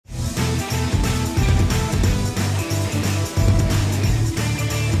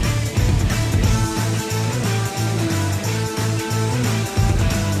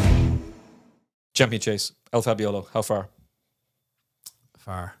Champion Chase, El Fabiolo, how far?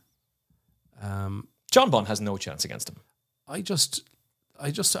 Far. John Bon has no chance against him. I'm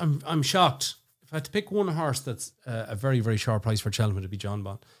shocked. If I had to pick one horse that's a very, very sharp price for Cheltenham, it'd be John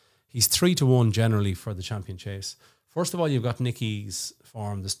Bon. He's 3-1 generally for the Champion Chase. First of all, you've got Nicky's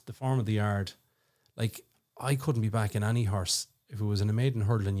form, the form of the yard. Like, I couldn't be backing any horse. If it was in a maiden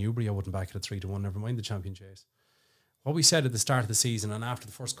hurdle in Newbury, I wouldn't back it at 3-1, never mind the Champion Chase. What we said at the start of the season and after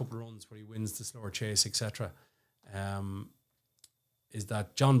the first couple of runs where he wins the slower chase, etc., is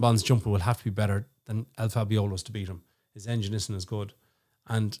that John Bon's jumper will have to be better than El Fabiolo's to beat him. His engine isn't as good.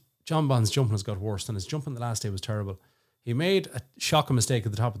 And John Bon's jumping has got worse, and his jumping the last day was terrible. He made a shocking mistake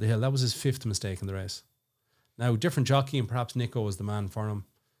at the top of the hill. That was his 5th mistake in the race. Now, different jockey, and perhaps Nico is the man for him.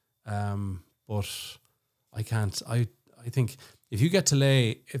 But I can't. I think if you get to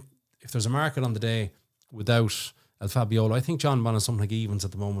lay, if there's a market on the day without El Fabiolo, I think John Bon is something like evens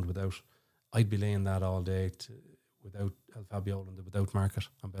at the moment without. I'd be laying that all day without El Fabiolo and the without market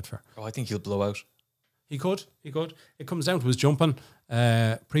on Betfair. Oh, I think he'll blow out. He could. It comes down to his jumping.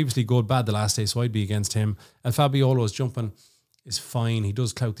 Previously good, bad the last day, so I'd be against him. El Fabiolo's jumping is fine. He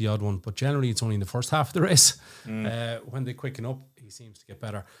does clout the odd one, but generally it's only in the first half of the race. When they quicken up, he seems to get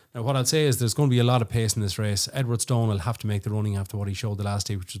better. Now, what I'd say is there's going to be a lot of pace in this race. Edward Stone will have to make the running after what he showed the last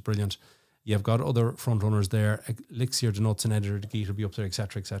day, which was brilliant. You've got other front runners there. Elixir, the Nuts and Editor, the Geet will be up there,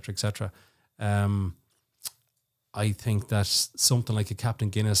 etc., etc., etc. I think that something like a Captain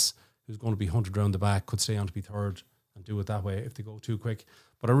Guinness, who's going to be hunted round the back, could stay on to be third and do it that way if they go too quick.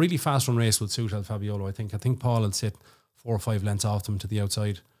 But a really fast run race would suit El Fabiolo, I think. I think Paul will sit 4 or 5 lengths off them to the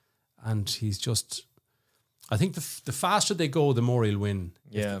outside. And he's just... I think the faster they go, the more he'll win.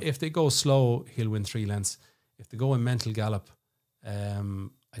 Yeah. If they go slow, he'll win 3 lengths. If they go in mental gallop,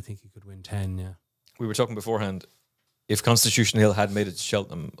 I think he could win 10, yeah. We were talking beforehand, if Constitution Hill had made it to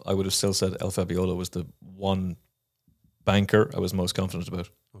Cheltenham, I would have still said El Fabiolo was the one banker I was most confident about.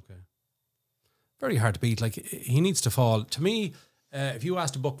 Okay. Very hard to beat. Like, he needs to fall. To me, if you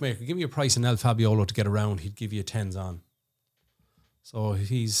asked a bookmaker, give me a price in El Fabiolo to get around, he'd give you 10s on. So if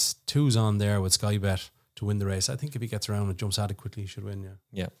he's 2s on there with Sky Bet to win the race, I think if he gets around and jumps adequately, he should win, yeah.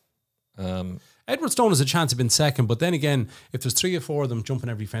 Yeah. Edward Stone has a chance of being second, but then again, if there's 3 or 4 of them jumping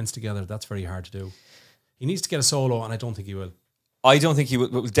every fence together, that's very hard to do. He needs to get a solo, and I don't think he will. I don't think he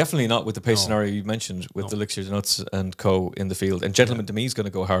will. Definitely not with the pace scenario you mentioned with the Elixir, the Nuts and Co in the field. And Gentleman to me is going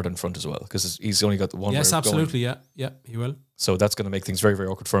to go hard in front as well because he's only got the one. Yes, absolutely. Going. Yeah, he will. So that's going to make things very, very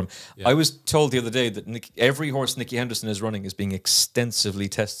awkward for him. Yeah. I was told the other day that every horse Nicky Henderson is running is being extensively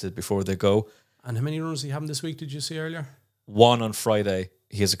tested before they go. And how many runners do you have this week? Did you see earlier? 1 on Friday.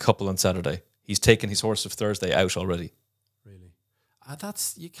 He has a couple on Saturday. He's taken his horse of Thursday out already. Really?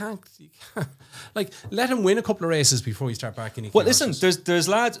 That's you can't like let him win a couple of races before you start backing. Well, listen, there's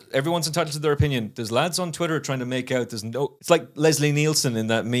lads. Everyone's entitled to their opinion. There's lads on Twitter trying to make out there's no. It's like Leslie Nielsen in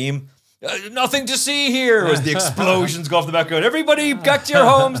that meme. Nothing to see here as the explosions go off the background. Everybody back to your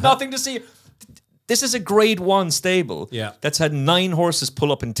homes. Nothing to see. This is a grade 1 stable that's had 9 horses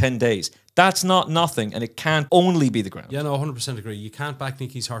pull up in 10 days. That's not nothing, and it can't only be the ground. Yeah, no, 100% agree. You can't back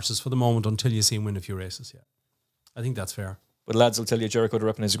Nicky's horses for the moment until you see him win a few races. Yeah, I think that's fair. But lads, I'll tell you, Jericho de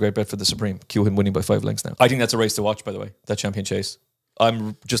Repin is a great bet for the Supreme. Cue him winning by 5 lengths now. I think that's a race to watch, by the way, that Champion Chase.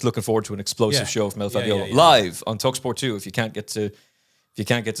 I'm just looking forward to an explosive show from El Fabiolo live on TalkSport 2. If you can't get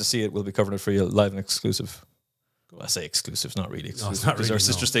to see it, we'll be covering it for you live and exclusive. Well, I say exclusive, not really exclusive, because our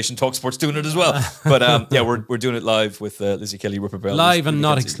sister station TalkSport's doing it as well. But yeah, we're doing it live with Lizzie Kelly, Rupert Bell. Live and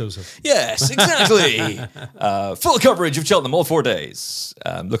not exclusive. Yes, exactly. Full coverage of Cheltenham all 4 days.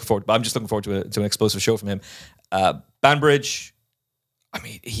 I'm just looking forward to an explosive show from him. Banbridge, I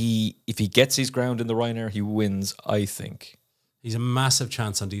mean, if he gets his ground in the Ryanair, he wins, I think. He's a massive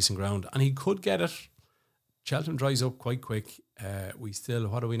chance on decent ground, and he could get it. Cheltenham dries up quite quick.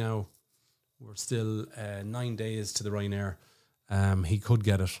 What are we now? We're still 9 days to the Ryanair. He could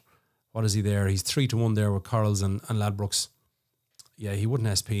get it. What is he there? He's 3-1 there with Corals and Ladbrokes. Yeah, he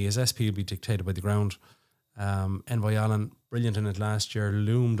wouldn't SP. His SP would be dictated by the ground. Envoy Allen, brilliant in it last year.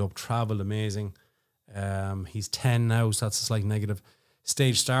 Loomed up, travelled amazing. He's 10 now, so that's a slight negative.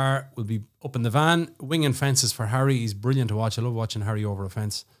 Stage Star will be up in the van. Winging fences for Harry. He's brilliant to watch. I love watching Harry over a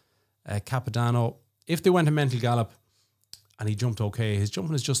fence. Capadano, if they went a mental gallop and he jumped okay, his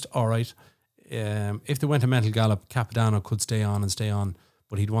jumping is just all right. If they went a mental gallop, Capadano could stay on,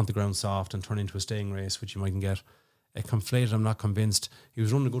 but he'd want the ground soft and turn into a staying race, which you mightn't get. Conflated, I'm not convinced. He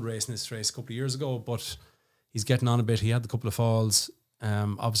was running a good race in this race a couple of years ago, but he's getting on a bit. He had a couple of falls.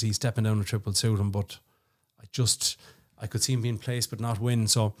 Obviously, he's stepping down a triple suit him, but I could see him being placed but not win.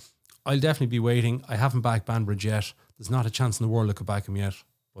 So I'll definitely be waiting. I haven't backed Banbridge yet. There's not a chance in the world I could back him yet.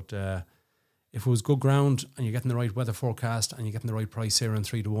 But if it was good ground and you're getting the right weather forecast and you're getting the right price here around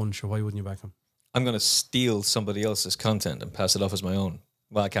 3-1, sure, why wouldn't you back him? I'm going to steal somebody else's content and pass it off as my own.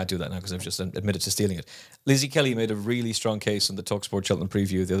 Well, I can't do that now because I've just admitted to stealing it. Lizzie Kelly made a really strong case in the TalkSport Cheltenham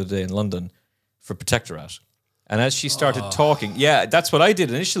preview the other day in London for Protectorate. And as she started talking, yeah, that's what I did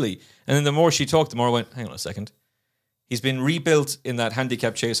initially. And then the more she talked, the more I went, hang on a second. He's been rebuilt in that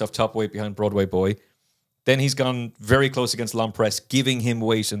handicap chase off top weight behind Broadway Boy. Then he's gone very close against Lompress, giving him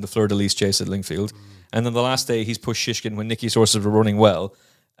weight in the Fleur-de-Lis chase at Lingfield. And then the last day, he's pushed Shishkin when Nicky's horses were running well.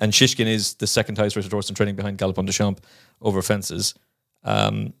 And Shishkin is the second highest rated horse in training behind Galopin de Champs over fences.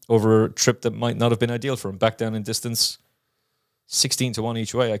 Over a trip that might not have been ideal for him. Back down in distance, 16-1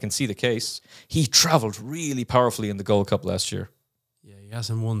 each way. I can see the case. He travelled really powerfully in the Gold Cup last year. Yeah, he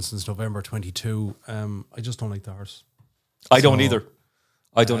hasn't won since November 22. I just don't like the horse. I don't either.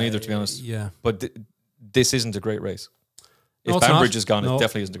 I don't either, to be honest. Yeah. But this isn't a great race. No, If Banbridge is gone, it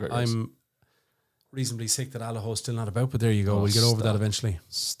definitely isn't a great race. I'm reasonably sick that Allaho's still not about, but there you go. We'll get over that eventually.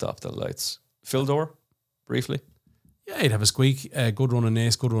 Stop the lights. Fildor, briefly. Yeah, he'd have a squeak. Good run in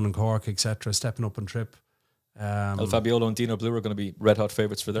Naas, good run in Cork, etc. Stepping up on trip. El Fabiolo and Dino Blue are going to be red hot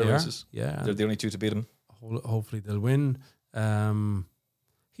favourites for their races. Yeah. They're the only two to beat him. Hopefully they'll win.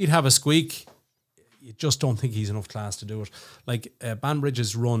 He'd have a squeak. You just don't think he's enough class to do it. Like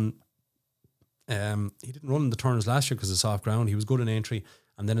Banbridge's run, he didn't run in the Turners last year because of soft ground. He was good in entry,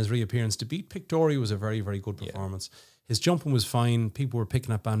 and then his reappearance to beat Pictori was a very, very good performance. His jumping was fine. People were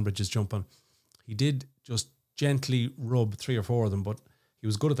picking at Banbridge's jumping. He did just gently rub 3 or 4 of them, but he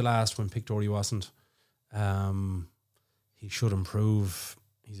was good at the last when Pictori wasn't. He should improve.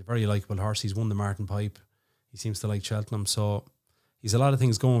 He's a very likeable horse. He's won the Martin Pipe. He seems to like Cheltenham, so he's a lot of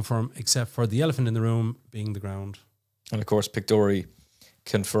things going for him, except for the elephant in the room being the ground. And of course, Pictori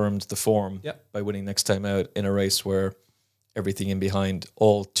confirmed the form by winning next time out in a race where everything in behind,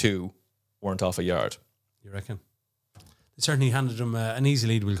 all 2, weren't off a yard. You reckon? They certainly handed him an easy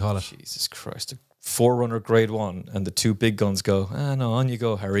lead, we'll call it. Jesus Christ. A 4-runner grade 1, and the 2 big guns go, no, on you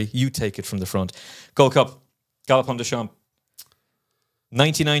go, Harry. You take it from the front. Gold Cup, Galopin de Champs.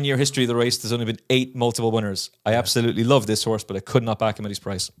 99-year history of the race. There's only been 8 multiple winners. I absolutely love this horse, but I could not back him at his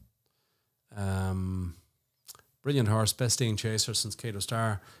price. Brilliant horse, best staying chaser since Cato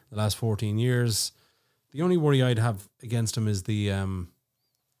Star the last 14 years. The only worry I'd have against him is the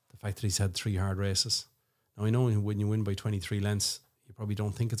fact that he's had 3 hard races. Now I know when you win by 23 lengths, you probably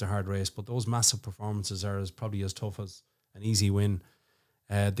don't think it's a hard race, but those massive performances are probably as tough as an easy win.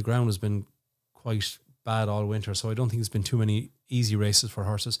 The ground has been quite bad all winter, so I don't think there's been too many easy races for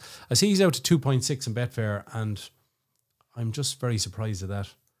horses. I see he's out to 2.6 in Betfair, and I'm just very surprised at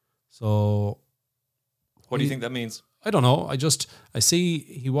that. So what do you think that means? I don't know. I see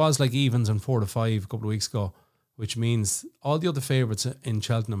he was like evens and 4 to 5 a couple of weeks ago, which means all the other favourites in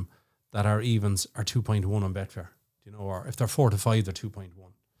Cheltenham that are evens are 2.1 on Betfair. You know, or if they're 4 to 5, they're 2.1.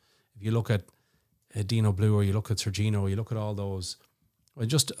 If you look at Dino Blue, or you look at Sergino, or you look at all those,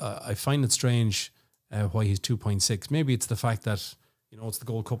 I find it strange why he's 2.6. Maybe it's the fact that, you know, it's the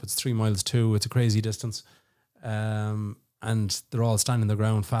Gold Cup, it's 3 miles 2, it's a crazy distance, and they're all standing their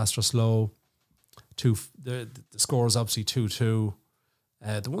ground, fast or slow. The score is obviously 2-2.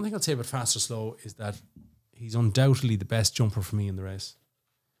 The one thing I'd say about fast or slow is that he's undoubtedly the best jumper for me in the race.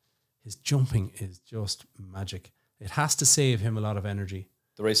 His jumping is just magic. It has to save him a lot of energy.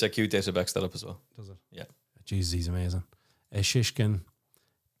 The Race IQ data backs that up as well. Does it? Yeah. Jesus, he's amazing. Shishkin,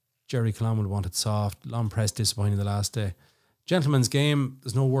 Jerry Colombo wanted soft. Lompress disappointing the last day. Gentleman's Game,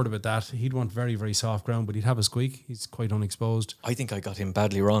 there's no word about that. He'd want very, very soft ground, but he'd have a squeak. He's quite unexposed. I think I got him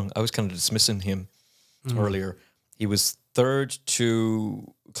badly wrong. I was kind of dismissing him earlier. He was 3rd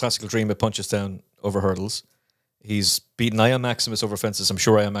to Classical Dream at Punchestown over hurdles. He's beaten Ion Maximus over fences. I'm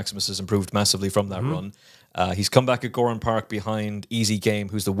sure Ion Maximus has improved massively from that run. He's come back at Goran Park behind Easy Game,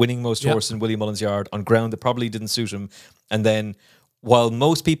 who's the winning most horse in Willie Mullins' yard, on ground that probably didn't suit him. And then, while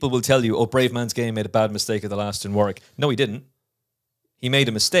most people will tell you, oh, Brave Man's Game made a bad mistake at the last in Warwick. No, he didn't. He made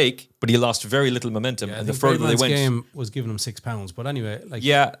a mistake, but he lost very little momentum. And the further they went, Game was giving him £6. But anyway, like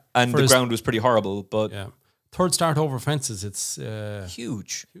and the ground was pretty horrible. But 3rd start over fences, it's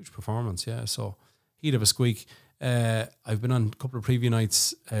huge performance. Yeah, so he'd have a squeak. I've been on a couple of preview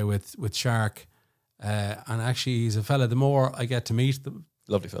nights with Shark, and actually he's a fella. The more I get to meet,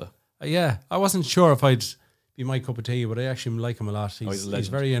 lovely fella. I wasn't sure if I'd be my cup of tea, but I actually like him a lot. He's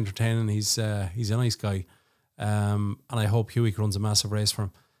very entertaining. He's a nice guy. And I hope Hewick runs a massive race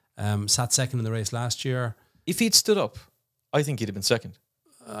for him. Sat second in the race last year. If he'd stood up, I think he'd have been second.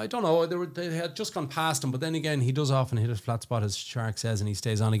 I don't know. They had just gone past him, but then again, he does often hit a flat spot, as Shark says, and he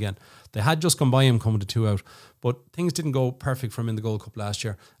stays on again. They had just gone by him coming to 2 out, but things didn't go perfect for him in the Gold Cup last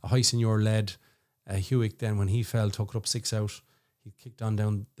year. A high senior led Hewitt, then when he fell, took it up 6 out. He kicked on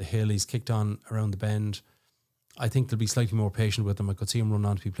down the hill. He's kicked on around the bend. I think they'll be slightly more patient with him. I could see him run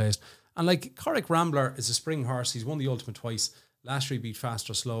on to be placed. And like Corrick Rambler is a spring horse. He's won the Ultimate twice. Last year he beat Fast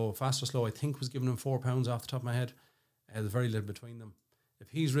or Slow. Fast or Slow, I think, was giving him £4 off the top of my head. There's very little between them. If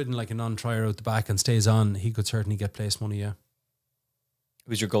he's ridden like a non-trier out the back and stays on, he could certainly get place money, yeah.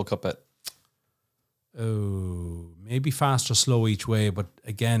 Who's your Gold Cup bet? Oh, maybe Fast or Slow each way, but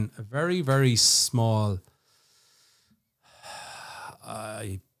again, a very, very small...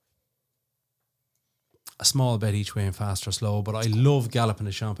 a small bet each way in Fast or Slow, but I love Galloping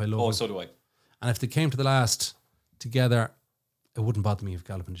the Champ. I love it. So do I. And if they came to the last together, it wouldn't bother me if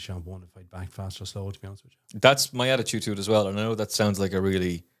Galloping the Champ won if I'd backed Fast or Slow, to be honest with you. That's my attitude to it as well. And I know that sounds like a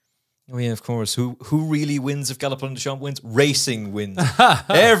really... Oh yeah, of course. Who really wins if Galloping the Champ wins? Racing wins.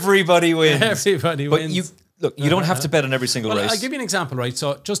 Everybody wins. Everybody wins. But you don't have to bet on every single race. I'll give you an example, right?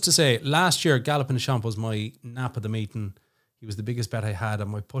 So just to say, last year, Galloping the Champ was my nap of the meeting. He was the biggest bet I had,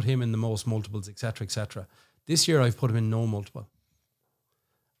 and I put him in the most multiples, etc., etc. This year, I've put him in no multiple.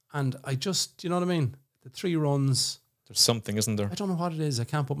 And I just, you know what I mean? The 3 runs... There's something, isn't there? I don't know what it is. I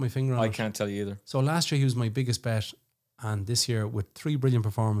can't put my finger on it. I can't tell you either. So last year, he was my biggest bet. And this year, with 3 brilliant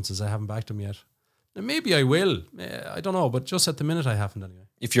performances, I haven't backed him yet. Now, maybe I will. I don't know. But just at the minute, I haven't anyway.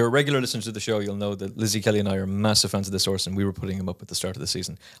 If you're a regular listener to the show, you'll know that Lizzie Kelly and I are massive fans of this horse, and we were putting him up at the start of the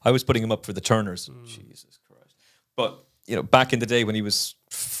season. I was putting him up for the Turners. Jesus Christ. But, you know, back in the day when he was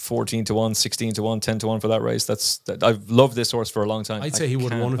 14 to 1, 16 to 1, 10 to 1 for that race, I've loved this horse for a long time. I'd say he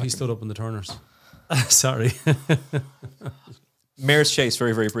would have won if he stood up in the Turners. Sorry. Mare's Chase,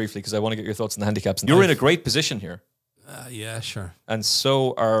 very, very briefly, because I want to get your thoughts on the handicaps. You're in a great position here. Yeah, sure. And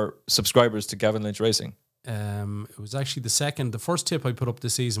so are subscribers to Gavin Lynch Racing. It was actually the first tip I put up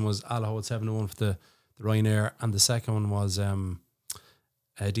this season was Alaho at 7-1 for the Ryanair, and the second one was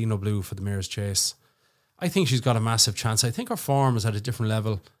Dino Blue for the Mare's Chase. I think she's got a massive chance. I think her form is at a different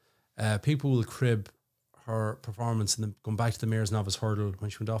level. People will crib her performance and going back to the Mare's Novice Hurdle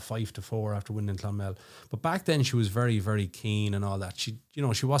when she went off 5-4 after winning Clonmel. But back then she was very, very keen and all that. She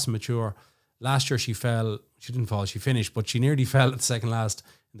wasn't mature. Last year she fell. She didn't fall. She finished, but she nearly fell at the second last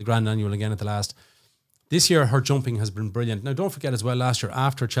in the Grand Annual again at the last. This year her jumping has been brilliant. Now don't forget as well, last year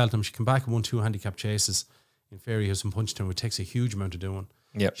after Cheltenham she came back and won 2 handicap chases in Fairyhouse and Punchestown, which takes a huge amount of doing.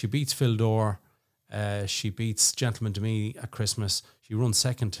 Yep. She beats Phil Dorr. She beats Gentleman to Me at Christmas. She runs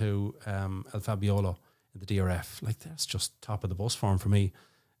second to El Fabiolo in the DRF. Like, that's just top of the bus form for me.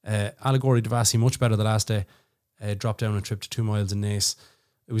 Allegory Devassi, much better the last day. Dropped down a trip to 2 miles in Naas.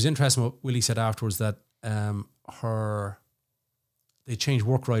 It was interesting what Willie said afterwards, that they changed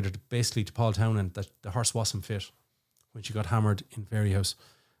work rider basically to Paul Townend, that the horse wasn't fit when she got hammered in Fairyhouse.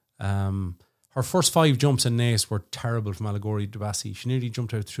 Her first 5 jumps in Naas were terrible from Allegory Devassi. She nearly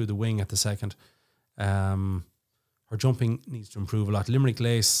jumped out through the wing at the second. Her jumping needs to improve a lot. Limerick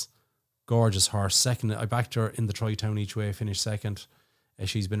Lace, gorgeous horse. Second, I backed her in the Tri-Town each way, finished second.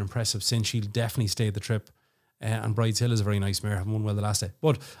 She's been impressive since. She'll definitely stay the trip. And Bride's Hill is a very nice mare, having won well the last day.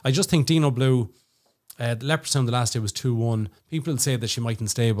 But I just think Dino Blue, the Leopardstown the last day was 2-1. People say that she mightn't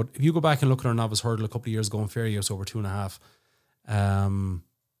stay, but if you go back and look at her Novice Hurdle a couple of years ago in Fairyhouse over 2.5,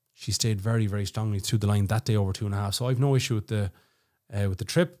 she stayed very, very strongly through the line that day over 2.5. So I've no issue with the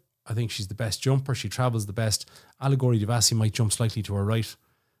trip. I think she's the best jumper. She travels the best. Allegory Devassi might jump slightly to her right.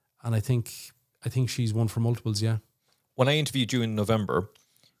 And I think she's one for multiples, yeah. When I interviewed you in November,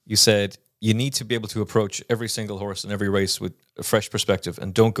 you said you need to be able to approach every single horse in every race with a fresh perspective,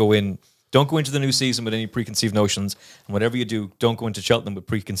 and don't go into the new season with any preconceived notions. And whatever you do, don't go into Cheltenham with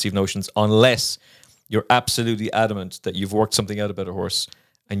preconceived notions unless you're absolutely adamant that you've worked something out about a horse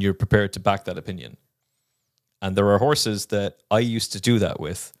and you're prepared to back that opinion. And there are horses that I used to do that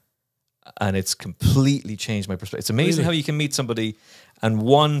with, and it's completely changed my perspective. It's amazing how you can meet somebody and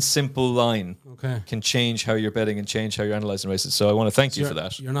one simple line can change how you're betting and change how you're analysing races. So I want to thank you for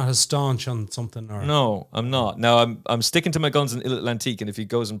that. You're not as staunch on something, or no, I'm not. Now I'm sticking to my guns in Atlantique, and if he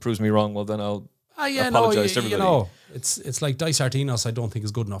goes and proves me wrong, well then I'll apologise to everybody. You know, it's like Dice Artinos. I don't think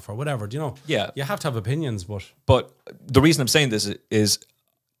is good enough or whatever. Do you know? Yeah, you have to have opinions, but the reason I'm saying this is,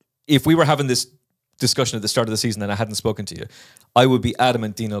 if we were having this discussion at the start of the season and I hadn't spoken to you, I would be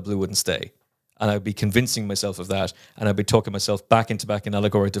adamant Dino Blue wouldn't stay. And I'd be convincing myself of that, and I'd be talking myself back in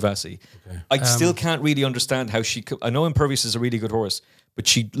Allegory Devassi. Okay. I still can't really understand how she could. I know Impervious is a really good horse, but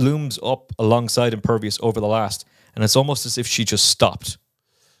she looms up alongside Impervious over the last, and it's almost as if she just stopped.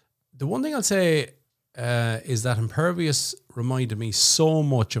 The one thing I'll say, is that Impervious reminded me so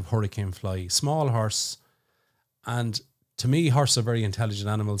much of Hurricane Fly. Small horse, and to me, horses are very intelligent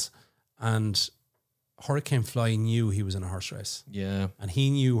animals, and Hurricane Fly knew he was in a horse race. Yeah. And he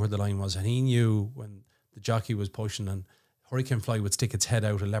knew where the line was, and he knew when the jockey was pushing, and Hurricane Fly would stick its head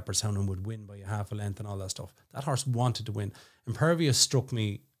out of Leopardstown and would win by a half a length and all that stuff. That horse wanted to win. Impervious struck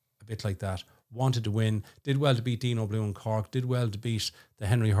me a bit like that. Wanted to win, did well to beat Dino Blue in Cork, did well to beat the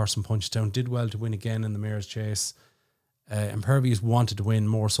Henry horse in Punchestown, did well to win again in the Mayor's Chase. Impervious wanted to win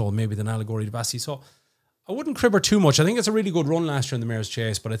more so maybe than Allegory de Bassi. So I wouldn't crib her too much. I think it's a really good run last year in the Mayor's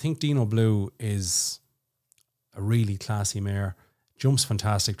Chase, but I think Dino Blue is a really classy mare. Jumps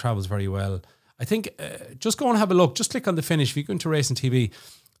fantastic, travels very well. I think just go and have a look. Just click on the finish. If you go into Racing TV,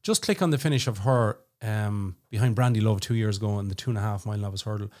 just click on the finish of her behind Brandy Love 2 years ago in the 2.5 mile novice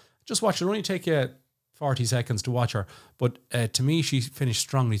hurdle. Just watch it. It'll only take you 40 seconds to watch her. But to me, she finished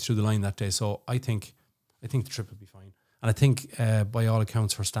strongly through the line that day. So I think the trip will be fine. And I think by all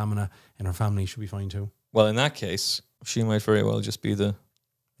accounts, her stamina and her family should be fine too. Well, in that case, she might very well just be the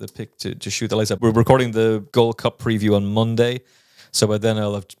pick to shoot the lights up. We're recording the Gold Cup preview on Monday. So by then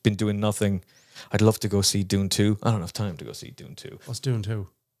I'll have been doing nothing. I'd love to go see Dune 2. I don't have time to go see Dune 2. What's Dune 2?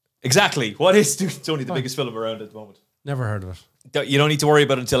 Exactly. What is Dune? It's only the biggest film around at the moment. Never heard of it. You don't need to worry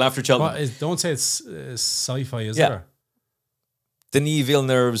about it until after Cheltenham. Don't say it's sci-fi, is there? Denis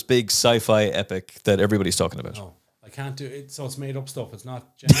Villeneuve's big sci-fi epic that everybody's talking about. No, I can't do it. So it's made up stuff. It's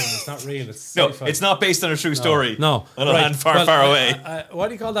not genuine. It's not real. It's sci-fi. No, it's not based on a true story. No. On a land far, far away. What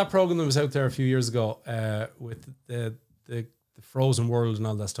do you call that program that was out there a few years ago with the Frozen World and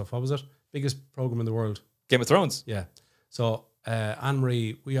all that stuff? What was it? Biggest program in the world. Game of Thrones. Yeah. So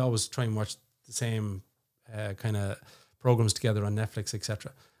Anne-Marie, we always try and watch the same kind of programs together on Netflix,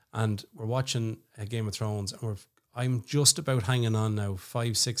 etc. And we're watching Game of Thrones, and I'm just about hanging on now,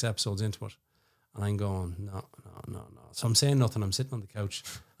 5-6 episodes into it, and I'm going no. So I'm saying nothing. I'm sitting on the couch,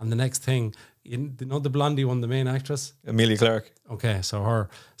 and the next thing, you know, the blondie one, the main actress, Emilia Clarke. Okay, so her,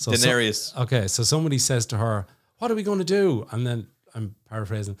 so Daenerys. So somebody says to her, "What are we going to do?" And then I'm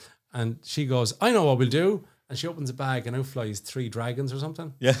paraphrasing, and she goes, "I know what we'll do." And she opens a bag, and out flies 3 dragons or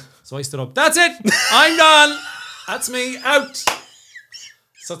something. Yeah. So I stood up. That's it. I'm done. That's me out.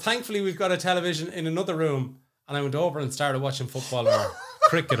 So thankfully we've got a television in another room, and I went over and started watching football or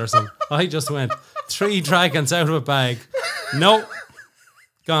cricket or something. I just went 3 dragons out of a bag. No,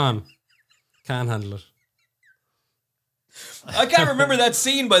 gone. Can't handle it. I can't remember that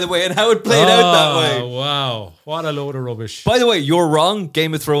scene, by the way, and how it played out that way. Wow, what a load of rubbish. By the way, you're wrong.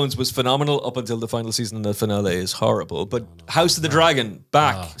 Game of Thrones was phenomenal up until the final season, and the finale is horrible. But House of the Dragon,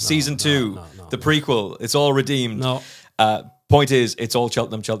 back, season 2, the prequel, it's all redeemed. No. Point is, it's all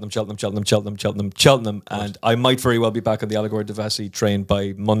Cheltenham, and I might very well be back on the Allegory de Bassi train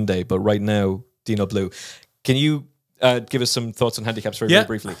by Monday, but right now, Dino Blue. Can you give us some thoughts on handicaps very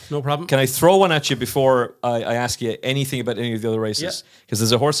briefly? No problem. Can I throw one at you before I ask you anything about any of the other races? Because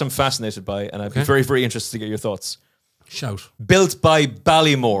there's a horse I'm fascinated by, and I'd be very, very interested to get your thoughts. Shout. Built by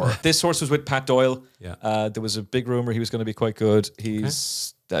Ballymore. This horse was with Pat Doyle. Yeah. There was a big rumour he was going to be quite good.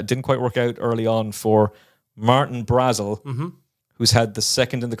 He's didn't quite work out early on for Martin Brazel, who's had the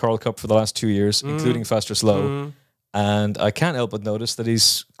second in the Coral Cup for the last 2 years, including Fast or Slow. And I can't help but notice that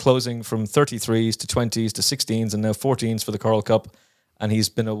he's closing from 33s to 20s to 16s and now 14s for the Coral Cup. And he's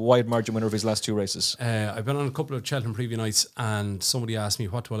been a wide margin winner of his last 2 races. I've been on a couple of Cheltenham preview nights, and somebody asked me,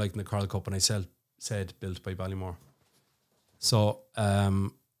 what do I like in the Coral Cup? And I said built by Ballymore. So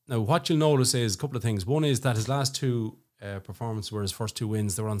now what you'll notice is a couple of things. One is that his last 2 performances were his first 2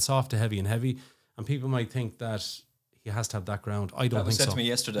 wins. They were on soft to heavy and heavy. And people might think that he has to have that ground. I don't think so. That was said to me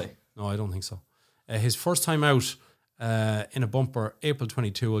yesterday. No, I don't think so. His first time out in a bumper, April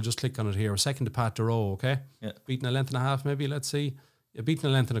 22. I'll just click on it here. Second to Pat Duro, okay? Yeah. Beating a length and a half, maybe, let's see. Yeah, beating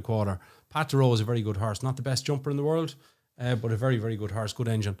a length and a quarter. Pat Duro is a very good horse. Not the best jumper in the world, but a very, very good horse. Good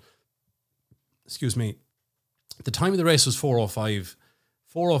engine. Excuse me. The time of the race was 4:05.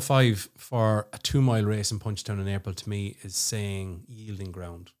 4:05 for a 2 mile race in Punchestown in April, to me, is saying yielding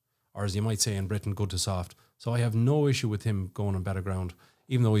ground. Or as you might say in Britain, good to soft. So I have no issue with him going on better ground,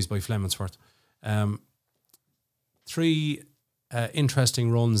 even though he's by Flemingsworth. 3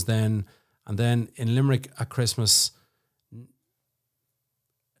 interesting runs then. And then in Limerick at Christmas,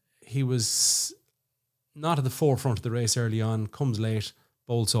 he was not at the forefront of the race early on, comes late,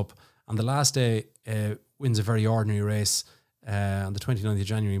 bolts up. And the last day wins a very ordinary race on the 29th of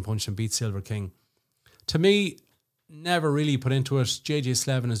January in Punchestown, beats Silver King. To me, never really put into it. JJ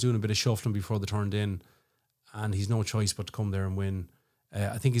Slevin is doing a bit of shuffling before they turned in, and he's no choice but to come there and win.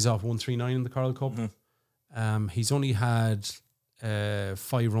 I think he's off 139 in the Coral Cup. He's only had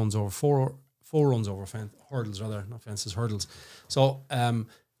 5 runs over 4 4 runs over hurdles, rather, not fences, hurdles. So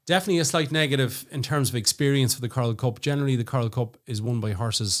definitely a slight negative in terms of experience for the Coral Cup. Generally, the Coral Cup is won by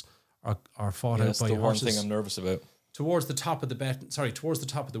horses or fought out by horses. That's the one thing I'm nervous about. Towards the top of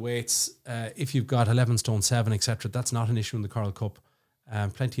the weights, if you've got 11 stone 7, etc., that's not an issue in the Coral Cup.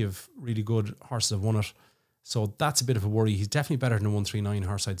 Plenty of really good horses have won it. So that's a bit of a worry. He's definitely better than a 139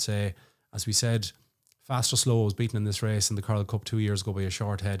 horse, I'd say. As we said, Fast or Slow was beaten in this race in the Coral Cup 2 years ago by a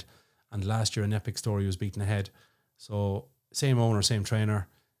short head. And last year, an Epic Story was beaten ahead. So same owner, same trainer,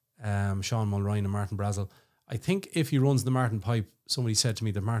 Sean Mulrine and Martin Brazel. I think if he runs the Martin Pipe, somebody said to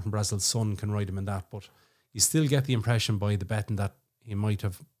me that Martin Brazel's son can ride him in that, but you still get the impression by the betting that he might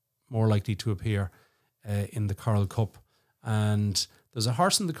have more likely to appear in the Coral Cup. And there's a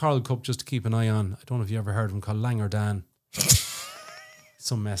horse in the Coral Cup just to keep an eye on. I don't know if you ever heard of him, called Langer Dan.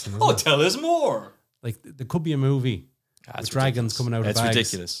 Some messing. Oh, tell us more. Like, there could be a movie with dragons coming out of bags.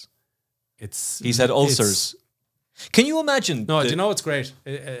 It's ridiculous. He's had ulcers. Can you imagine? No, do you know what's great?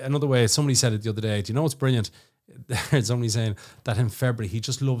 Another way, somebody said it the other day. Do you know what's brilliant? There's somebody saying that in February he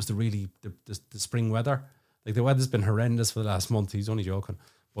just loves the spring weather. Like, the weather's been horrendous for the last month. He's only joking.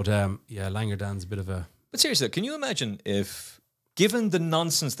 But yeah, Langer Dan's a bit of a... But seriously, can you imagine if, given the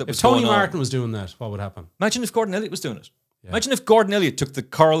nonsense that was going on... If Tony Martin was doing that, what would happen? Imagine if Gordon Elliott was doing it. Yeah. Imagine if Gordon Elliott took the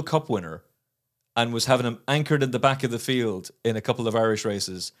Coral Cup winner and was having him anchored in the back of the field in a couple of Irish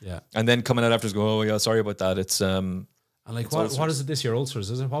races. Yeah. And then coming out afterwards going, oh yeah, sorry about that. It's... and like, what is it this year? Ulcers,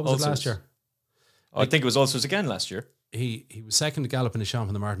 is it? What was it last year? I think it was ulcers again last year. He was second to Gallop in the Champ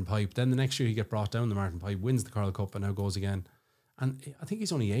on the Martin Pipe. Then the next year he get brought down the Martin Pipe, wins the Coral Cup, and now goes again. And I think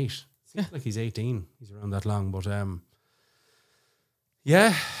he's only 8. Seems like he's 18. He's around that long. But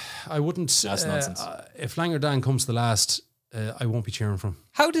yeah, I wouldn't... That's nonsense. If Langer Dan comes to the last, I won't be cheering for him.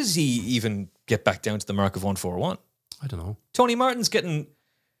 How does he even get back down to the mark of 141? I don't know. Tony Martin's getting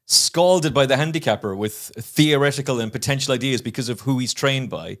scalded by the handicapper with theoretical and potential ideas because of who he's trained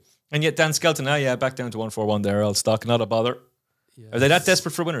by. And yet Dan Skelton, back down to 141 there, I'll stock, not a bother. Yes. Are they that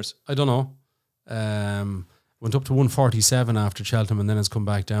desperate for winners? I don't know. Went up to 147 after Cheltenham and then has come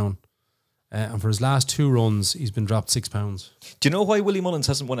back down. And for his last 2 runs, he's been dropped 6 pounds. Do you know why Willie Mullins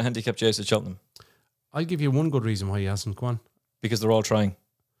hasn't won a handicap chase at Cheltenham? I'll give you one good reason why he hasn't. Go on. Because they're all trying.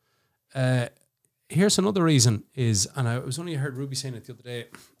 Here's another reason is, and I was only heard Ruby saying it the other day,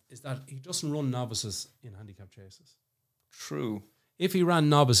 is that he doesn't run novices in handicap chases. True. If he ran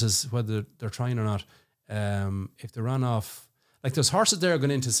novices, whether they're trying or not, if they ran off, like there's horses there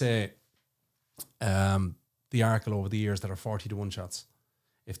going into, say, the Arkle over the years that are 40 to 1 shots.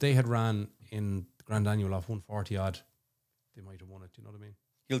 If they had ran in the Grand Annual off 140 odd, they might have won it. Do you know what I mean?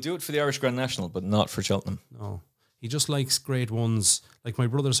 He'll do it for the Irish Grand National, but not for Cheltenham. No. He just likes great ones. Like my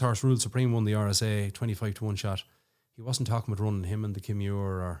brother's horse, Rule Supreme, won the RSA 25 to 1 shot. He wasn't talking about running him and the Kim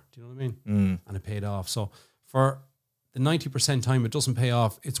Muir, or do you know what I mean? And it paid off. So for the 90% time it doesn't pay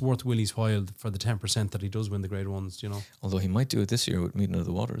off, it's worth Willie's while for the 10% that he does win the grade ones, you know. Although he might do it this year with Meeting of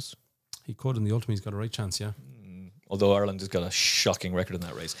the Waters. He could in the Ultimate, he's got a right chance, yeah. Although Ireland has got a shocking record in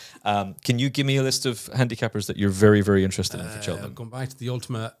that race. Can you give me a list of handicappers that you're very, very interested in for Cheltenham? Going back to the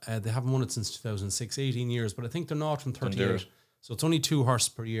Ultimate, they haven't won it since 2006, 18 years, but I think they're not from 38. So it's only 2 horses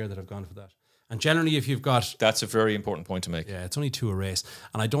per year that have gone for that. And generally, if you've got... That's a very important point to make. Yeah, it's only 2 a race.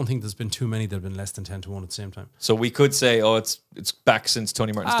 And I don't think there's been too many that have been less than 10 to 1 at the same time. So we could say, it's back since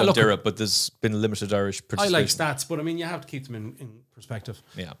Tony Martin's done Dira, but there's been limited Irish participation. I like stats, but I mean, you have to keep them in perspective.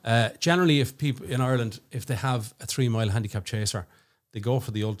 Yeah. Generally, if people in Ireland, if they have a 3-mile handicap chaser, they go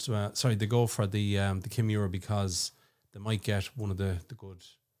for the they go for the Kim Muir because they might get one of the good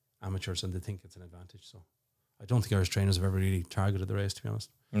amateurs and they think it's an advantage. So I don't think Irish trainers have ever really targeted the race, to be honest.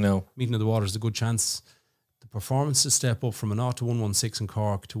 No. Meeting of the Waters is a good chance. The performance to step up from a 0 to 116 in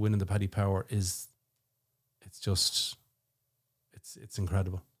Cork to winning the Paddy Power it's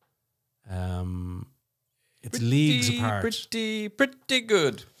incredible. It's leagues apart. Pretty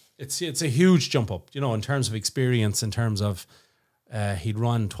good. It's a huge jump up, you know, in terms of experience, in terms of he'd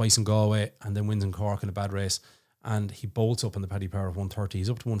run twice in Galway and then wins in Cork in a bad race, and he bolts up in the Paddy Power of 130. He's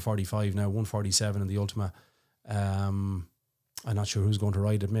up to 145 now, 147 in the Ultima. I'm not sure who's going to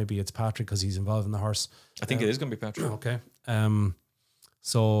ride it. Maybe it's Patrick because he's involved in the horse. I think it is going to be Patrick. Okay.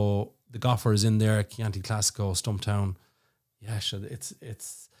 So the Goffer is in there, Chianti Classico, Stumptown. Yeah, sure.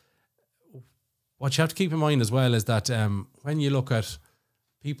 It's what you have to keep in mind as well is that when you look at,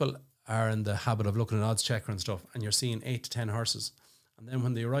 people are in the habit of looking at odds checker and stuff, and you're seeing 8 to 10 horses, and then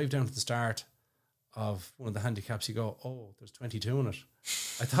when they arrive down to the start of one of the handicaps, you go, oh, there's 22 in it.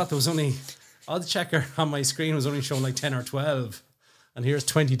 I thought there was only... Odds checker on my screen was only showing like 10 or 12, and here's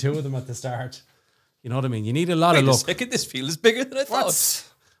 22 of them at the start. You know what I mean? You need a lot of luck. This field is bigger than I thought.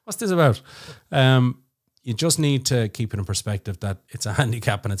 What's this about? You just need to keep it in perspective that it's a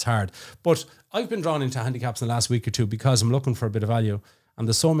handicap and it's hard. But I've been drawn into handicaps in the last week or two because I'm looking for a bit of value. And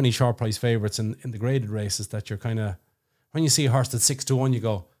there's so many short price favourites in the graded races that you're kind of, when you see a horse that's 6-1, you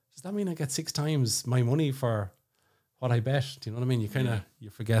go, does that mean I get 6 times my money for what I bet? Do you know what I mean? You kind of, you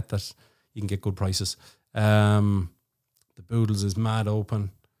forget that you can get good prices. The Boodles is mad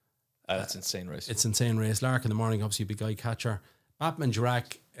open. That's insane race. It's insane race. Lark in the morning, obviously a big eye catcher. Batman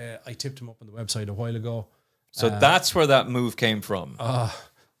Girac, I tipped him up on the website a while ago. So that's where that move came from. I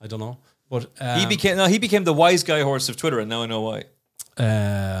don't know. But he became the wise guy horse of Twitter, and now I know why.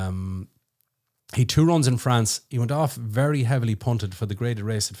 He 2 runs in France. He went off very heavily punted for the graded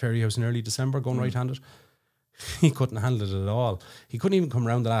race at Ferryhouse in early December, going right-handed. He couldn't handle it at all. He couldn't even come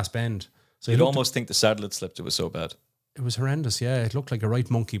around the last bend. So you'd almost think the saddle had slipped. It was so bad. It was horrendous, yeah. It looked like a right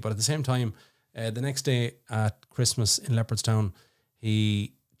monkey. But at the same time, the next day at Christmas in Leopardstown,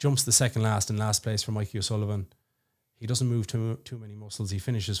 he jumps the second last in last place for Mikey O'Sullivan. He doesn't move too many muscles. He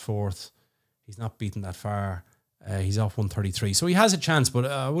finishes 4th. He's not beaten that far. He's off 133. So he has a chance, but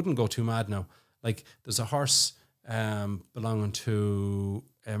I wouldn't go too mad now. Like, there's a horse belonging to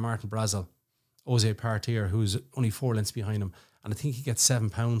Martin Brazel, Ose Partier, who's only 4 lengths behind him. And I think he gets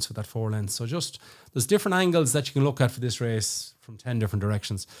 £7 for that 4 lengths. So just, there's different angles that you can look at for this race from 10 different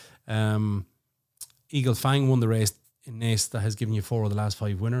directions. Eagle Fang won the race in Nace that has given you 4 of the last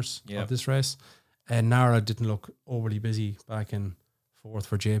 5 winners of this race. And Nara didn't look overly busy back in 4th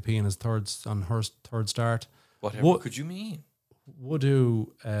for JP in his third start. Whatever could you mean? Woodoo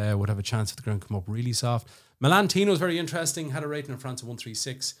would have a chance if the ground come up really soft. Milantino is very interesting. Had a rating in France of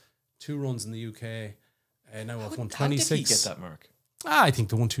 136. 2 runs in the UK. Now off 126. How did he get that mark? I think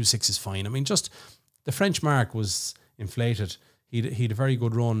the 126 is fine. I mean, just the French mark was inflated. He'd a very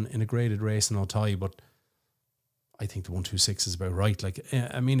good run in a graded race in Auteuil, but I think the 126 is about right. Like,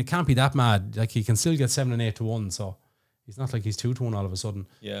 I mean, it can't be that mad. Like, he can still get 7 and 8 to 1, so he's not like he's 2 to 1 all of a sudden.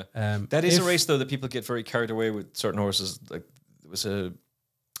 Yeah. That is a race, though, that people get very carried away with certain horses. Like, there was a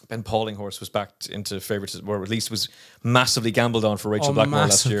Ben Pauling horse was backed into favourites, or at least was massively gambled on for Rachel Blackmore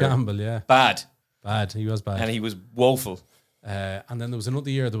last year. Gamble, yeah. Bad. He was bad. And he was woeful. And then there was another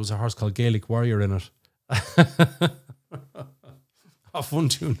year, there was a horse called Gaelic Warrior in it. Off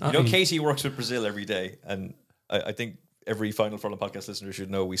 129. You know, Katie works with Brazil every day, and I think every Final Furlong podcast listener should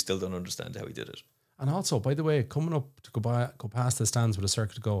know we still don't understand how he did it. And also, by the way, coming up to go past the stands with a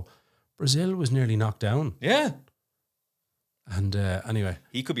circuit to go, Brazil was nearly knocked down. Yeah. And anyway,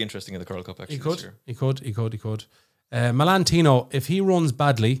 he could be interesting in the Curl Cup. Actually, he could. Milantino, if he runs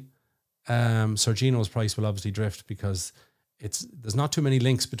badly, Sergino's price will obviously drift because there's not too many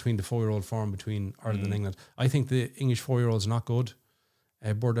links between the 4-year-old form between Ireland and England. I think the English 4-year-olds are not good.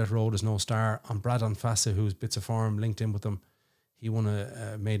 Burdett Road is no star. And Brad Anfassa, who's bits of form linked in with them, he won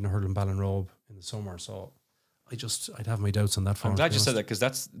a maiden hurling Ballinrobe in the summer. So I'd have my doubts on that form. I'm glad you said that,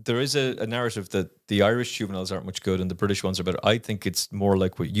 because there is a narrative that the Irish juveniles aren't much good and the British ones are better. I think it's more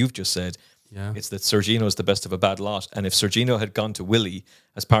like what you've just said. Yeah. It's that Sergino is the best of a bad lot. And if Sergino had gone to Willie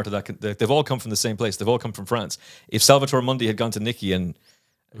as part of that, they've all come from the same place. They've all come from France. If Salvatore Mundi had gone to Nicky and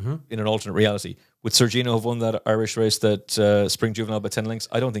in an alternate reality, would Sergino have won that Irish race, that Spring Juvenile by 10 lengths?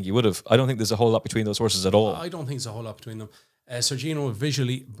 I don't think he would have. I don't think there's a whole lot between those horses at all. I don't think there's a whole lot between them. Sergino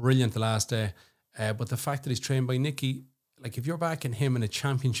visually brilliant the last day. But the fact that he's trained by Nicky, like, if you're backing him in a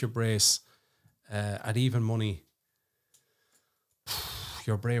championship race at even money,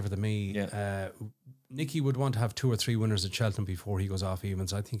 you're braver than me. Yeah. Nicky would want to have 2 or 3 winners at Cheltenham before he goes off even,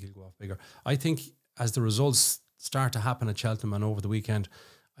 so I think he'll go off bigger. I think as the results start to happen at Cheltenham and over the weekend,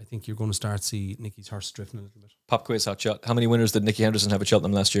 I think you're going to start to see Nicky's horse drifting a little bit. Pop quiz, hot shot. How many winners did Nicky Henderson have at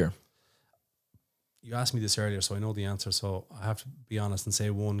Cheltenham last year? You asked me this earlier, so I know the answer, so I have to be honest and say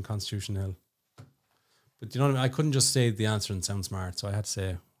 1, Constitution Hill. But you know what I mean? I couldn't just say the answer and sound smart, so I had to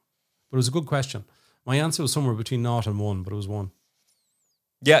say. But it was a good question. My answer was somewhere between 0 and 1, but it was 1.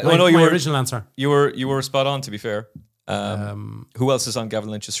 Yeah, my original answer. You were spot on, to be fair. Who else is on Gavin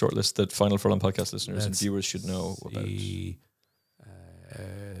Lynch's shortlist that Final Furlong podcast listeners and viewers should know about? The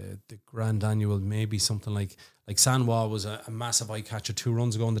Grand Annual, maybe something like Sanwa was a massive eye catcher 2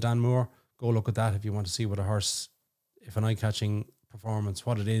 runs ago in the Danmore. Go look at that if you want to see what a horse, if an eye catching performance,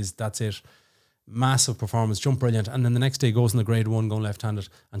 what it is. That's it. Massive performance, jump brilliant, and then the next day goes in the Grade 1 going left-handed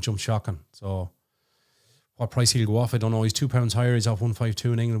and jump shocking. So what price he'll go off, I don't know. He's £2 higher. He's off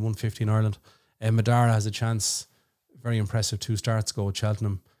 152 in England, 150 in Ireland. Madara has a chance. Very impressive 2 starts ago at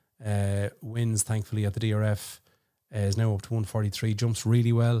Cheltenham. Wins thankfully at the DRF. Is now up to 143. Jumps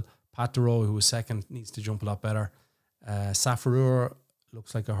really well. Pat Deroe, who was second, needs to jump a lot better. Safarur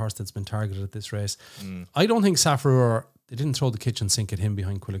looks like a horse that's been targeted at this race. I don't think Safarur, they didn't throw the kitchen sink at him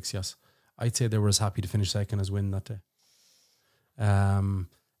behind Quilixios. I'd say they were as happy to finish second as win that day.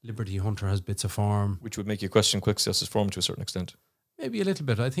 Liberty Hunter has bits of form. Which would make you question Quilixios' form to a certain extent. Maybe a little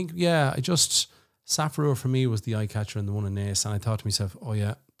bit. I think, Safrur for me was the eye catcher in the one in Ace, and I thought to myself, oh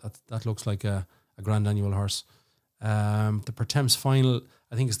yeah, that looks like a grand annual horse. The Pertemps final,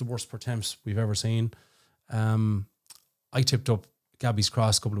 I think, is the worst Pertemps we've ever seen. I tipped up Gabby's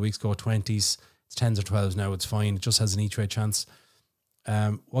Cross a couple of weeks ago, 20s. It's 10s or 12s now. It's fine. It just has an each way chance.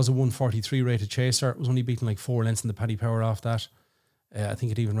 Was a 143 rated chaser. It was only beaten like 4 lengths in the Paddy Power off that. I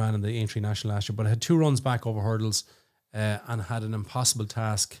think it even ran in the Aintree National last year, but it had 2 runs back over hurdles and had an impossible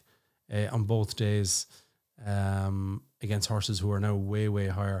task on both days against horses who are now way, way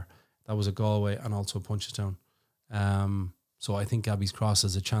higher. That was a Galway and also a Punchestown. So I think Gabby's Cross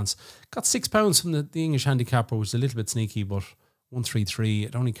has a chance. Got £6 from the English handicapper, which is a little bit sneaky, but 133.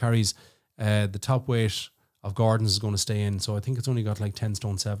 It only carries the top weight of Gordon's is going to stay in, so I think it's only got like 10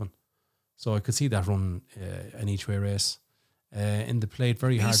 stone 7. So I could see that run an each way race. In the plate,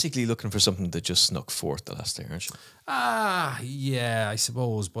 very hard. Basically looking for something that just snuck fourth the last day, aren't you? Yeah, I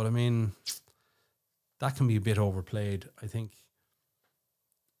suppose. But I mean, that can be a bit overplayed. I think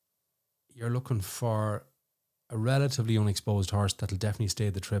you're looking for a relatively unexposed horse that'll definitely stay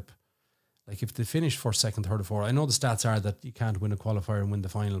the trip. Like if they finish first, second, third or fourth, I know the stats are that you can't win a qualifier and win the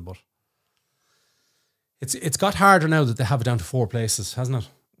final, but it's got harder now that they have it down to 4 places, hasn't it?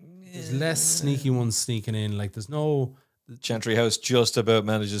 There's less sneaky ones sneaking in. Like there's no... Chantry House just about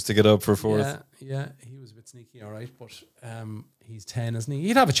manages to get up for 4th. Yeah, he was a bit sneaky, all right, but he's 10, isn't he?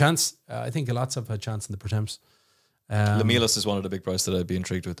 He'd have a chance. I think a lots have had a chance in the Pertemps. Lamielis is one of the big price that I'd be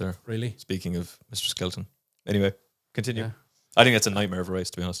intrigued with there. Really? Speaking of Mr. Skelton. Anyway, continue. Yeah. I think that's a nightmare of a race,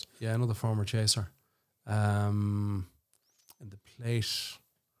 to be honest. Yeah, another former chaser. In the plate,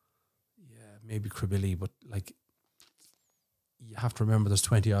 yeah, maybe Cribilli, but like you have to remember there's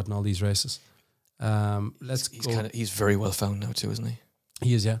 20 odd in all these races. He's very well found now too, isn't he?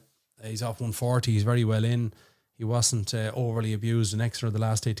 He is, yeah. He's off 140. He's very well in. He wasn't overly abused in Exeter the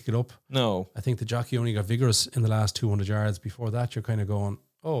last day to get up. No. I think the jockey only got vigorous in the last 200 yards. Before that, you're kind of going,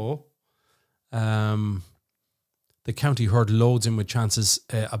 oh. The county herd loads in with chances.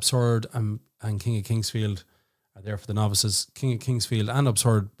 Absurd and King of Kingsfield are there for the novices. King of Kingsfield and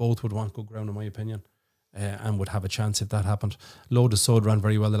Absurd both would want good ground, in my opinion, and would have a chance if that happened. Load of Sod ran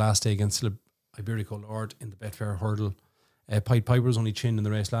very well the last day against Iberico Lord in the Betfair hurdle. Pied Piper was only chinned in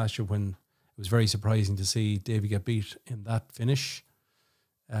the race last year when it was very surprising to see Davy get beat in that finish.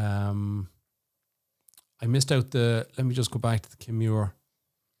 I missed out let me just go back to the Kim Muir.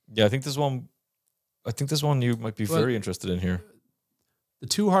 Yeah, I think there's one you might be very interested in here. The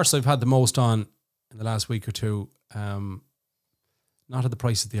 2 horses I've had the most on in the last week or two, not at the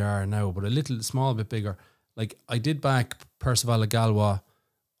price that they are now, but a small bit bigger. Like I did back Percival Galwa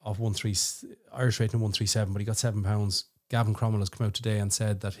of Irish rating 137, but he got £7. Gavin Cromwell has come out today and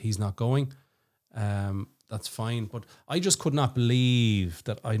said that he's not going. That's fine, but I just could not believe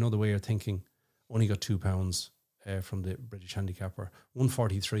that. I know the way you're thinking. Only got £2 from the British handicapper.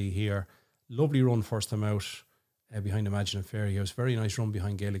 143 here. Lovely run first time out behind Imagine Fairy House. Very nice run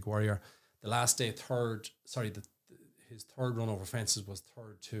behind Gaelic Warrior. The last day, his third run over fences was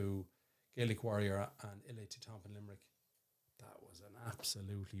third to Gaelic Warrior and Ile to Tompin Limerick. That was an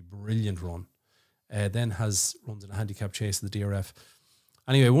absolutely brilliant run. Then runs in a handicap chase of the DRF.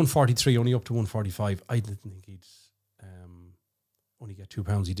 Anyway, 143, only up to 145. I didn't think he'd only get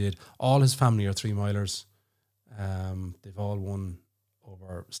 £2. He did. All his family are 3 milers. They've all won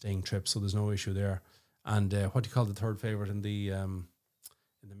over staying trips, so there's no issue there. And what do you call the third favourite in the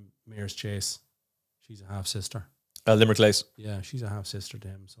Mayor's Chase? She's a half sister. Limerick Lace. Yeah, she's a half sister to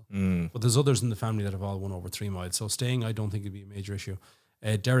him. So, but there's others in the family that have all won over 3 miles. So staying, I don't think it'd be a major issue.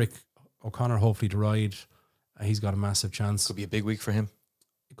 Derek O'Connor, hopefully to ride. He's got a massive chance. Could be a big week for him.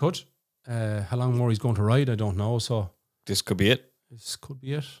 It could. How long more he's going to ride, I don't know. So this could be it. This could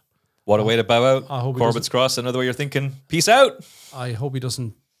be it. What a way to bow out. Corbett's Cross, another way you're thinking, peace out. I hope he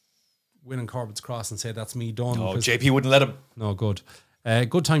doesn't win in Corbett's Cross and say that's me done. Oh, JP wouldn't let him. No, good.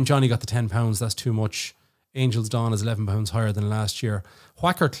 Good Time Johnny got the £10. That's too much. Angel's Dawn is £11 higher than last year.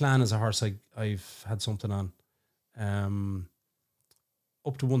 Whacker Clan is a horse I've had something on.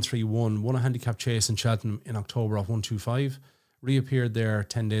 Up to 131. Won a handicap chase in Cheltenham in October off 125. Reappeared there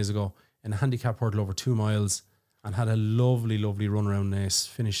 10 days ago in a handicap hurdle over 2 miles and had a lovely, lovely run around Naas.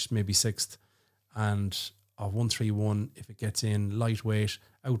 Finished maybe 6th. And of 131, if it gets in, lightweight,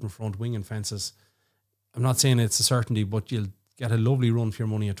 out in front, wing and fences. I'm not saying it's a certainty, but you'll get a lovely run for your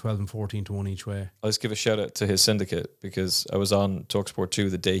money at 12 and 14 to 1 each way. I'll just give a shout out to his syndicate because I was on TalkSport 2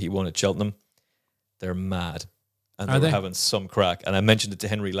 the day he won at Cheltenham. They're mad. and they were having some crack. And I mentioned it to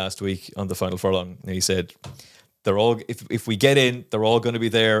Henry last week on the final furlong, and he said, they're all, if we get in, they're all going to be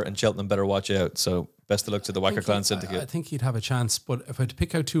there, and Cheltenham better watch out. So best of luck to the Wacker Clan Syndicate. I think he'd have a chance, but if I had to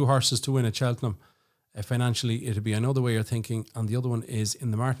pick out 2 horses to win at Cheltenham, financially it'd be, I know the way you're thinking, and the other one is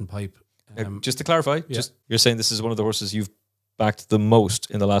in the Martin Pipe. Just to clarify, you're saying this is one of the horses you've backed the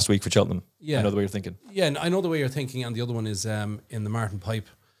most in the last week for Cheltenham. Yeah. I know the way you're thinking. Yeah, I know the way you're thinking, and the other one is in the Martin Pipe.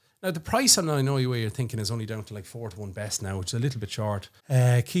 Now, the price on I know the way you're thinking is only down to like 4-1 best now, which is a little bit short.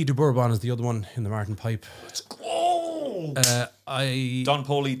 Key de Bourbon is the other one in the Martin Pipe. Let's go! Don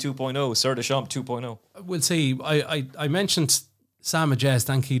Poli 2.0, Sir de Champs 2.0. We'll see. I mentioned Sam Majest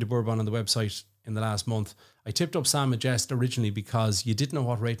and Key de Bourbon on the website in the last month. I tipped up Sam Majest originally because you didn't know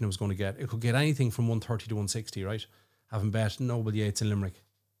what rating it was going to get. It could get anything from 130 to 160, right? Having bet Noble Yates in Limerick.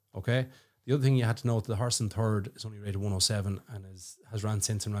 Okay? The other thing you had to note, the horse in third is only rated 107 and has ran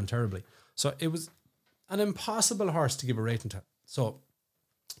since and ran terribly. So it was an impossible horse to give a rating to. So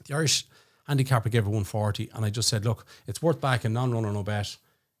the Irish handicapper gave it 140, and I just said, look, it's worth backing non-runner, no bet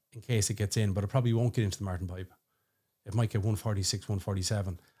in case it gets in, but it probably won't get into the Martin Pipe. It might get 146,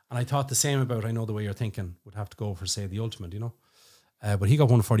 147. And I thought the same about, I know the way you're thinking, would have to go for, say, the ultimate, you know. But he got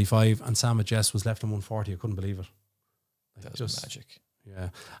 145, and Sam Majest was left on 140. I couldn't believe it. That's just magic. Yeah.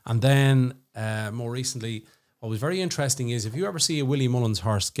 And then more recently, what was very interesting is if you ever see a Willie Mullins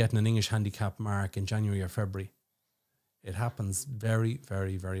horse getting an English handicap mark in January or February, it happens very,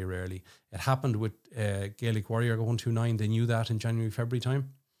 very, very rarely. It happened with Gaelic Warrior go 129. They knew that in January, February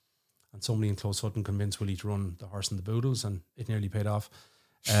time. And somebody in Close Hutton convinced Willie to run the horse in the Boodles, and it nearly paid off.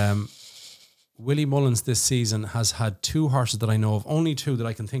 Willie Mullins this season has had 2 horses that I know of, only 2 that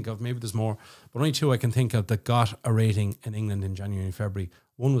I can think of, maybe there's more, but only 2 I can think of that got a rating in England in January and February.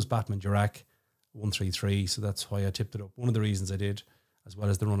 One was Batman Dirac, 133, so that's why I tipped it up. One of the reasons I did, as well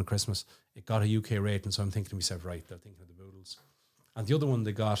as the run of Christmas, it got a UK rating, so I'm thinking to myself, right, they're thinking of the Boodles. And the other one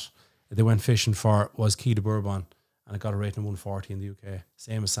they went fishing for was Key de Bourbon, and it got a rating of 140 in the UK,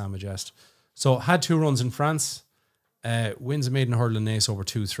 same as Sam Majest. So had 2 runs in France. Wins a maiden hurdle and ace over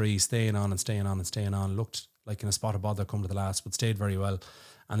 2-3, staying on and staying on and staying on. Looked like in a spot of bother come to the last, but stayed very well.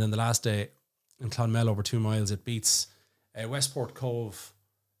 And then the last day in Clonmel over 2 miles, it beats Westport Cove.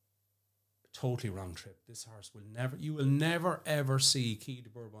 Totally wrong trip. This horse you will never ever see Key de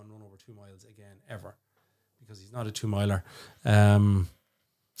Bourbon run over 2 miles again, ever, because he's not a 2-miler.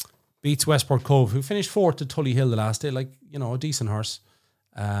 Beats Westport Cove, who finished 4th at Tully Hill the last day, like, you know, a decent horse.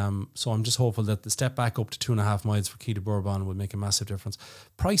 So I'm just hopeful that the step back up to 2.5 miles for Key de Bourbon will make a massive difference.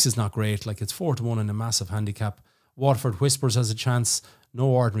 Price is not great, like it's 4-1 in a massive handicap. Waterford Whispers has a chance. No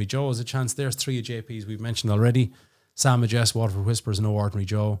Ordinary Joe has a chance. There's 3 of JP's we've mentioned already. Sam Majest, Waterford Whispers, No Ordinary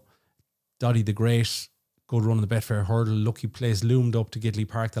Joe. Dottie the Great, good run in the Betfair Hurdle. Lucky Place loomed up to Gidley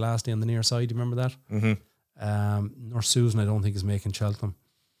Park the last day on the near side. Do you remember that? Mm-hmm. Nurse Susan, I don't think, is making Cheltenham.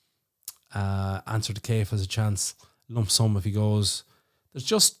 Answer to Cave has a chance. Lump Sum if he goes.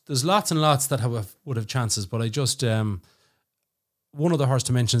 There's lots and lots that would have chances, but I just one other horse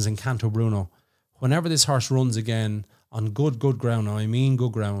to mention is Encanto Bruno. Whenever this horse runs again on good ground, now I mean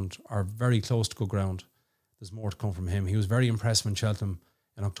good ground, or very close to good ground, there's more to come from him. He was very impressive in Cheltenham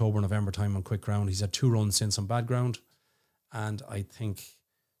in October, November time on quick ground. He's had 2 runs since on bad ground, and I think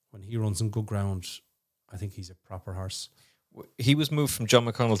when he runs on good ground, I think he's a proper horse. He was moved from John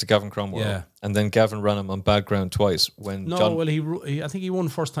McConnell to Gavin Cromwell, and then Gavin ran him on bad ground twice. I think he won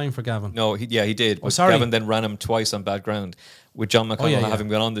first time for Gavin. No, he did. Gavin then ran him twice on bad ground, with John McConnell having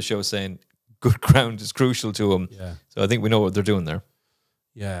been on the show saying good ground is crucial to him. Yeah. So I think we know what they're doing there.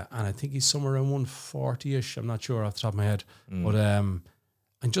 Yeah, and I think he's somewhere around 140-ish. I'm not sure off the top of my head. But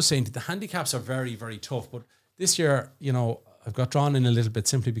I'm just saying that the handicaps are very, very tough. But this year, you know, I've got drawn in a little bit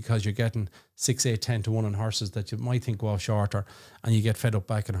simply because you're getting 6, 8, 10 to 1 on horses that you might think go off shorter, and you get fed up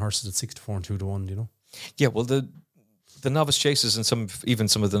back in horses at 6 to 4 and 2 to 1, you know? Yeah, well, the novice chases and some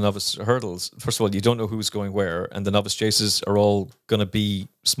of the novice hurdles, first of all, you don't know who's going where, and the novice chases are all going to be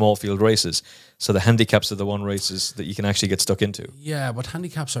small field races. So the handicaps are the one races that you can actually get stuck into. Yeah, but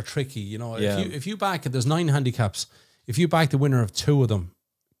handicaps are tricky, you know. Yeah. If you back it, there's 9 handicaps. If you back the winner of 2 of them,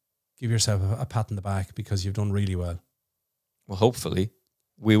 give yourself a pat in the back because you've done really well. Well, hopefully,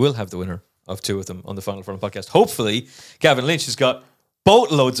 we will have the winner of 2 of them on the Final Furlong podcast. Hopefully, Gavin Lynch has got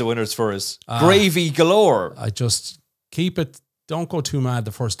boatloads of winners for us. Gravy galore. I just keep it. Don't go too mad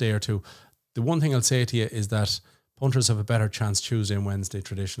the first day or 2. The one thing I'll say to you is that punters have a better chance Tuesday and Wednesday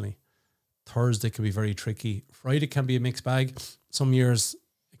traditionally. Thursday can be very tricky. Friday can be a mixed bag. Some years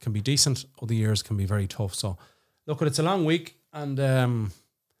it can be decent. Other years can be very tough. So, look, it's a long week, and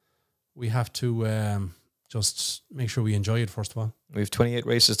we have to just make sure we enjoy it first of all. We have 28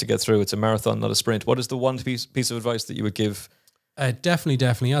 races to get through. It's a marathon, not a sprint. What is the one piece of advice that you would give?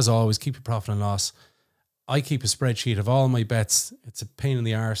 Definitely, as always, keep your profit and loss. I keep a spreadsheet of all my bets. It's a pain in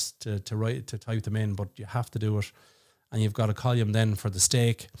the arse to type them in, but you have to do it. And you've got a column then for the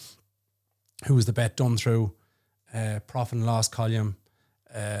stake. Who was the bet done through? Profit and loss column.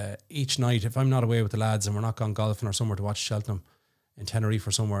 Each night, if I'm not away with the lads and we're not gone golfing or somewhere to watch Cheltenham in Tenerife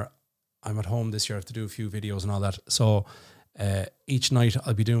or somewhere, I'm at home this year. I have to do a few videos and all that. So each night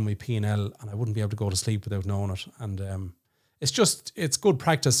I'll be doing my P&L and I wouldn't be able to go to sleep without knowing it. And it's good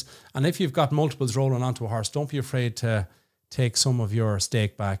practice. And if you've got multiples rolling onto a horse, don't be afraid to take some of your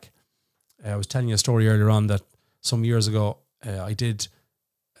stake back. I was telling you a story earlier on that some years ago I did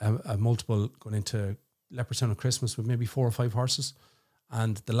a multiple going into Leopardstown at Christmas with maybe 4 or 5 horses.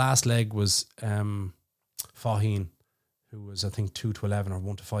 And the last leg was Faheen, who was, I think, 2-11 or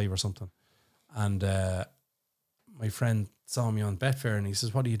 1-5 or something. And my friend saw me on Betfair and he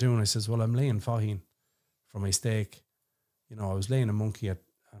says, what are you doing? I says, well, I'm laying Faheen for my stake. You know, I was laying a monkey at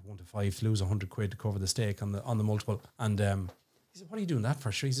 1-5 to lose 100 quid to cover the stake on the multiple. And he said, what are you doing that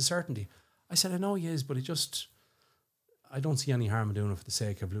for? Sure, he's a certainty. I said, I know he is, but I don't see any harm in doing it for the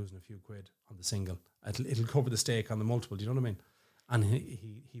sake of losing a few quid on the single. It'll cover the stake on the multiple, do you know what I mean? And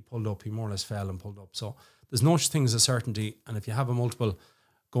he pulled up, he more or less fell and pulled up. So there's no such thing as a certainty. And if you have a multiple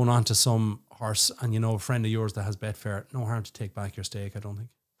going on to some horse and you know a friend of yours that has Betfair, no harm to take back your stake, I don't think.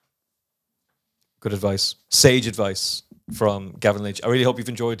 Good advice. Sage advice from Gavin Lynch. I really hope you've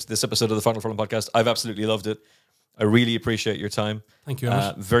enjoyed this episode of the Final Furlong podcast. I've absolutely loved it. I really appreciate your time. Thank you very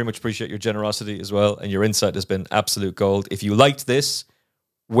much. Very much appreciate your generosity as well. And your insight has been absolute gold. If you liked this,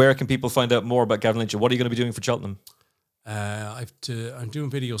 where can people find out more about Gavin Lynch and what are you going to be doing for Cheltenham? I'm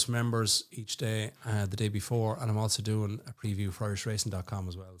doing videos for members each day, the day before, and I'm also doing a preview for IrishRacing.com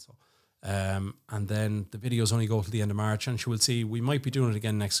as well. So, and then the videos only go till the end of March, and we'll see. We might be doing it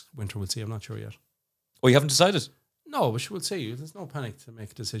again next winter. We'll see. I'm not sure yet. Oh, you haven't decided? No, but we'll see. There's no panic to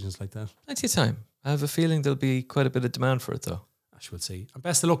make decisions like that. Plenty of time. I have a feeling there'll be quite a bit of demand for it, though. We'll see. And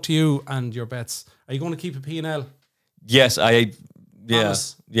best of luck to you and your bets. Are you going to keep a P&L? Yes,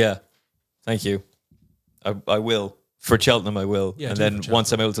 Promise? Yeah. Thank you. I will. For Cheltenham, I will. Yeah, and then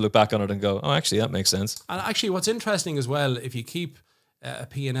once I'm able to look back on it and go, oh, actually, that makes sense. And actually, what's interesting as well, if you keep a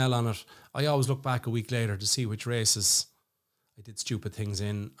P&L on it, I always look back a week later to see which races I did stupid things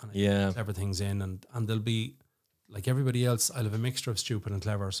in and I did clever things in. And there'll be, like everybody else, I'll have a mixture of stupid and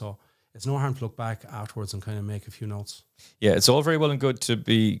clever. So it's no harm to look back afterwards and kind of make a few notes. Yeah, it's all very well and good to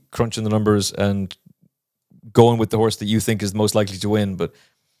be crunching the numbers and going with the horse that you think is most likely to win, but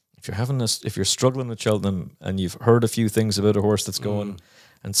if you're struggling with Cheltenham and you've heard a few things about a horse that's going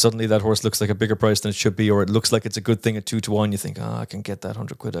and suddenly that horse looks like a bigger price than it should be, or it looks like it's a good thing at 2-1, you think, I can get that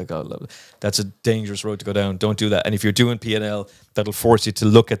 100 quid I got. That's a dangerous road to go down. Don't do that. And if you're doing P&L, that'll force you to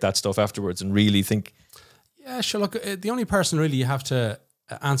look at that stuff afterwards and really think. Yeah, sure. Look, the only person really you have to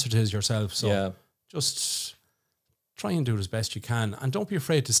answer to is yourself. So just try and do it as best you can. And don't be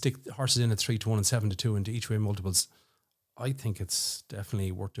afraid to stick horses in at 3-1 and 7-2 into each way multiples. I think it's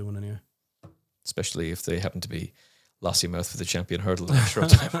definitely worth doing anyway. Especially if they happen to be lossy mouth for the champion hurdle in a short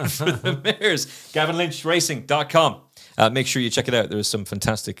time for the mares. GavinLynchRacing.com. Make sure you check it out. There is some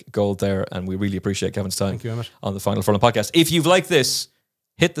fantastic gold there, and we really appreciate Gavin's time. Thank you very much. On the Final Furlong podcast. If you've liked this,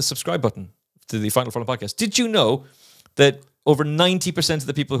 hit the subscribe button to the Final Furlong podcast. Did you know that over 90% of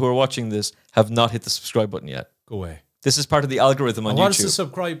the people who are watching this have not hit the subscribe button yet? Go away. This is part of the algorithm on YouTube. What does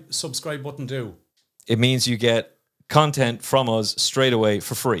the subscribe button do? It means you get content from us straight away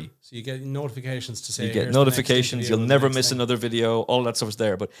for free. So you get notifications to say you get notifications, you'll never miss another video, all that stuff is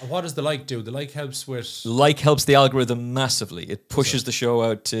there. But what does the like do? The like helps with... Like helps the algorithm massively. It pushes the show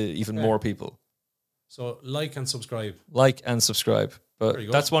out to even more people. So like and subscribe. Like and subscribe.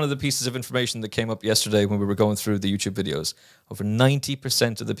 But that's one of the pieces of information that came up yesterday when we were going through the YouTube videos. Over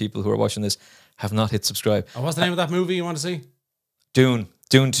 90% of the people who are watching this have not hit subscribe. Oh, what's the name of that movie you want to see? Dune.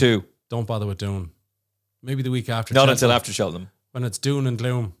 Dune 2. Don't bother with Dune. Maybe the week after. Not until after Cheltenham. When it's doom and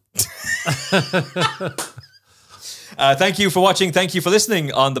gloom. Thank you for watching. Thank you for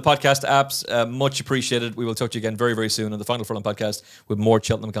listening on the podcast apps. Much appreciated. We will talk to you again very, very soon on the Final Furlong podcast with more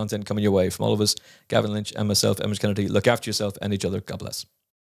Cheltenham content coming your way from all of us, Gavin Lynch and myself, Emmet Kennedy. Look after yourself and each other. God bless.